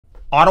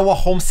Ottawa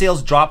home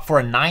sales dropped for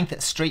a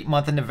 9th straight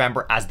month in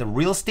November as the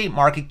real estate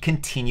market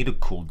continued to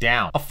cool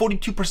down. A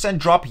 42%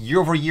 drop year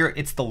over year,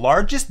 it's the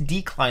largest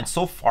decline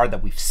so far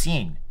that we've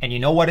seen. And you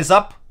know what is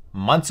up?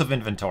 Months of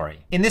inventory.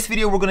 In this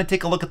video, we're going to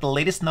take a look at the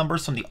latest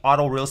numbers from the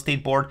Ottawa Real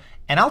Estate Board,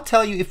 and I'll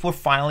tell you if we're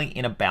finally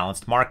in a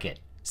balanced market.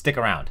 Stick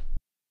around.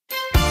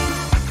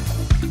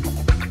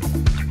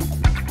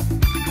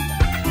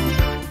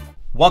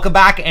 Welcome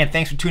back and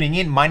thanks for tuning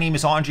in. My name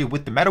is Andrei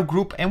with the Medow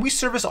Group, and we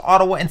service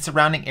Ottawa and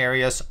surrounding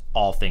areas,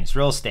 all things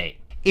real estate.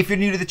 If you're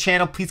new to the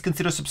channel, please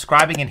consider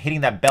subscribing and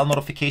hitting that bell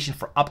notification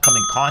for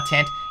upcoming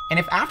content. And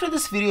if after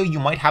this video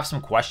you might have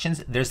some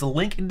questions, there's a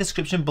link in the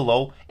description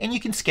below and you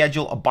can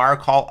schedule a buyer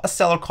call, a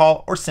seller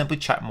call, or simply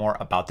chat more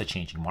about the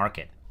changing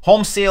market.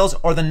 Home sales,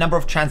 or the number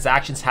of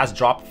transactions, has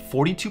dropped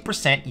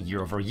 42%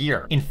 year over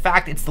year. In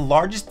fact, it's the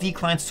largest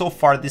decline so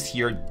far this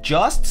year,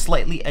 just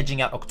slightly edging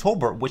out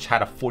October, which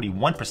had a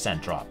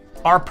 41% drop.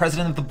 Our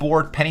president of the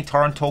board, Penny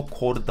Taranto,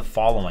 quoted the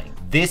following: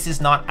 "This is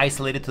not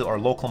isolated to our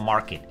local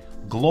market.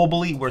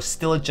 Globally, we're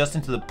still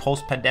adjusting to the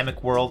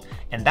post-pandemic world,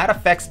 and that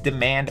affects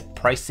demand,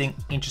 pricing,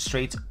 interest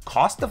rates,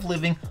 cost of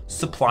living,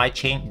 supply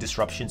chain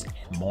disruptions,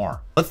 and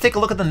more." Let's take a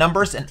look at the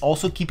numbers, and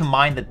also keep in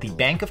mind that the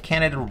Bank of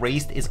Canada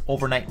raised its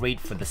overnight rate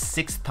for the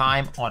 6th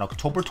time on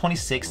October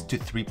 26 to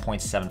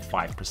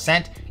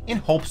 3.75% in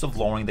hopes of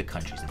lowering the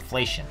country's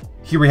inflation.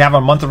 Here we have our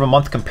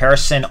month-over-month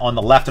comparison. On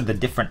the left are the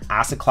different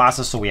asset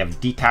classes. So we have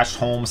detached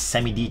homes,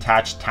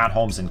 semi-detached,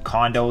 townhomes, and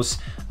condos.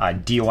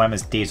 DOM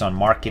is days on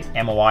market.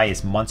 MOI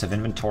is months of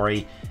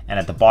inventory. And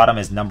at the bottom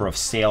is number of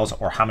sales,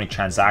 or how many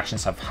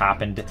transactions have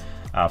happened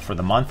for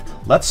the month.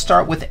 Let's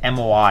start with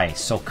MOI.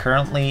 So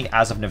currently,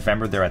 as of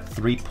November, they're at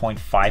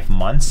 3.5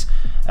 months.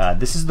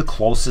 This is the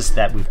closest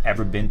that we've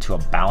ever been to a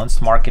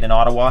balanced market in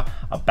Ottawa.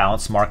 A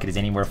balanced market is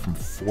anywhere from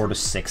 4 to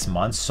 6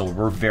 months, so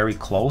we're very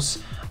close.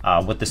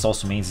 What this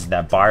also means is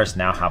that buyers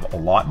now have a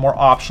lot more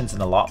options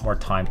and a lot more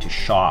time to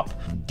shop.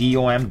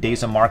 DOM,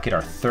 days on market,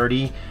 are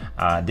 30.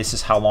 This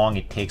is how long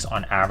it takes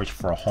on average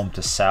for a home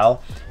to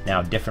sell.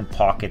 Now, different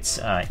pockets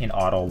in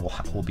Ottawa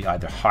will be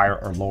either higher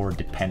or lower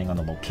depending on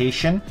the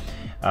location.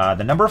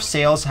 The number of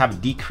sales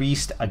have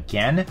decreased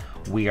again.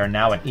 We are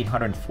now at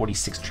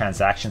 846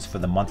 transactions for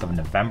the month of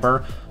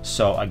November.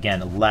 So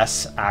again,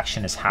 less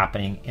action is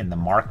happening in the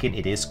market.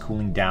 It is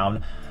cooling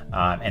down.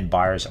 And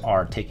buyers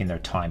are taking their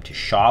time to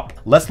shop.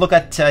 Let's look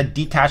at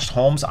detached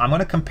homes. I'm going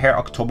to compare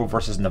October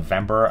versus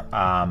November.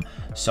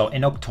 So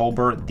in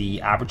October,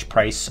 the average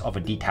price of a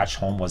detached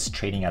home was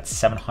trading at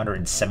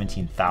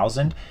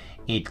 $717,000.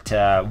 It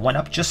went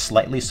up just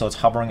slightly, so it's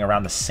hovering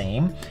around the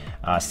same.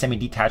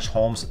 Semi-detached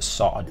homes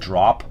saw a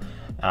drop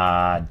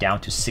down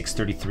to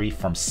 $633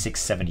 from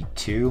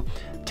 $672.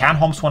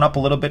 Townhomes went up a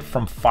little bit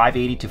from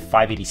 $580 to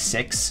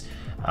 $586.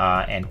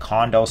 And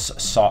condos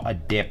saw a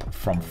dip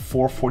from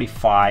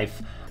 $445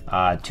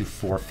 to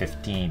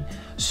 $415.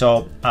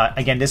 So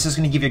again, this is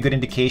going to give you a good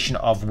indication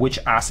of which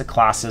asset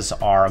classes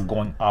are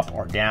going up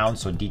or down.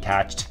 So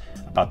detached,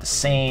 about the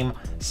same.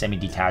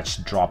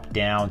 Semi-detached dropped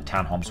down.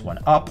 Townhomes went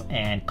up,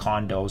 and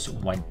condos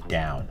went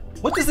down.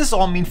 What does this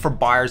all mean for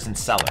buyers and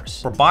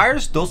sellers? For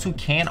buyers, those who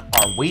can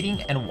are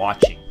waiting and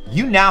watching.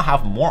 You now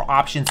have more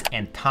options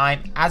and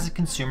time as a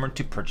consumer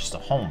to purchase a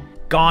home.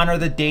 Gone are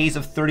the days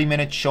of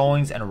 30-minute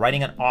showings and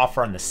writing an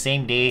offer on the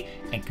same day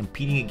and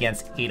competing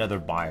against 8 other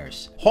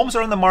buyers. Homes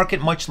are on the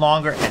market much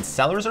longer, and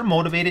sellers are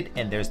motivated,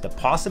 and there's the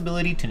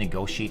possibility to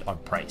negotiate on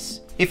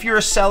price. If you're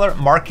a seller,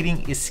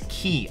 marketing is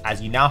key,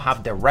 as you now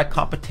have direct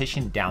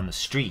competition down the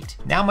street.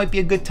 Now might be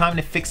a good time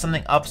to fix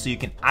something up so you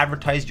can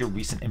advertise your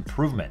recent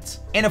improvements.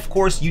 And of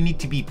course, you need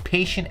to be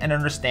patient and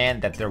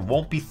understand that there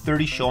won't be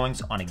 30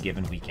 showings on a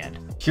given weekend.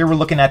 Here we're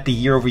looking at the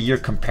year-over-year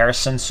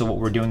comparison. So what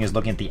we're doing is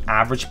looking at the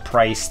average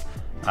price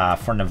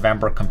for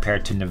November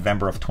compared to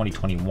November of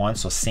 2021,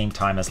 so same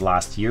time as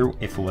last year,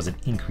 if it was an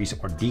increase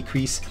or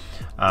decrease.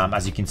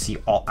 As you can see,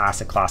 all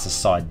asset classes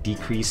saw a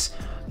decrease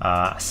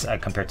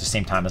compared to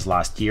same time as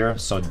last year.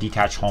 So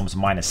detached homes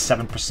minus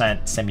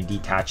 7%,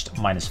 semi-detached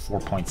minus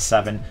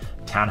 4.7%,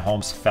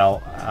 townhomes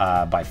fell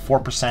by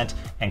 4%,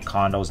 and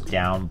condos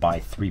down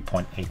by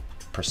 3.8%.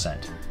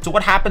 So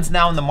what happens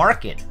now in the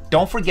market?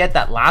 Don't forget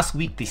that last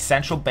week the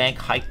central bank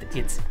hiked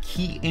its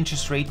key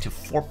interest rate to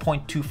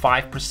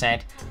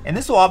 4.25%, and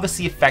this will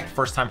obviously affect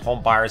first-time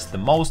home buyers the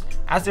most,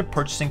 as their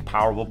purchasing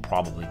power will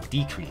probably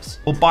decrease.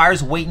 Will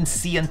buyers wait and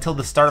see until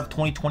the start of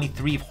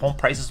 2023 if home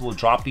prices will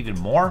drop even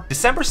more?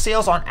 December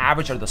sales on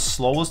average are the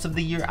slowest of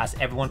the year as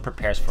everyone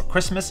prepares for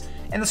Christmas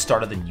and the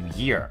start of the new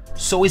year.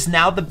 So is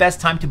now the best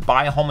time to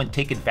buy a home and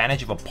take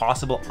advantage of a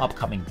possible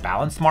upcoming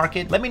balanced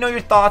market? Let me know your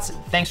thoughts.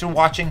 Thanks for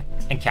watching,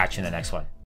 and catch you in the next one.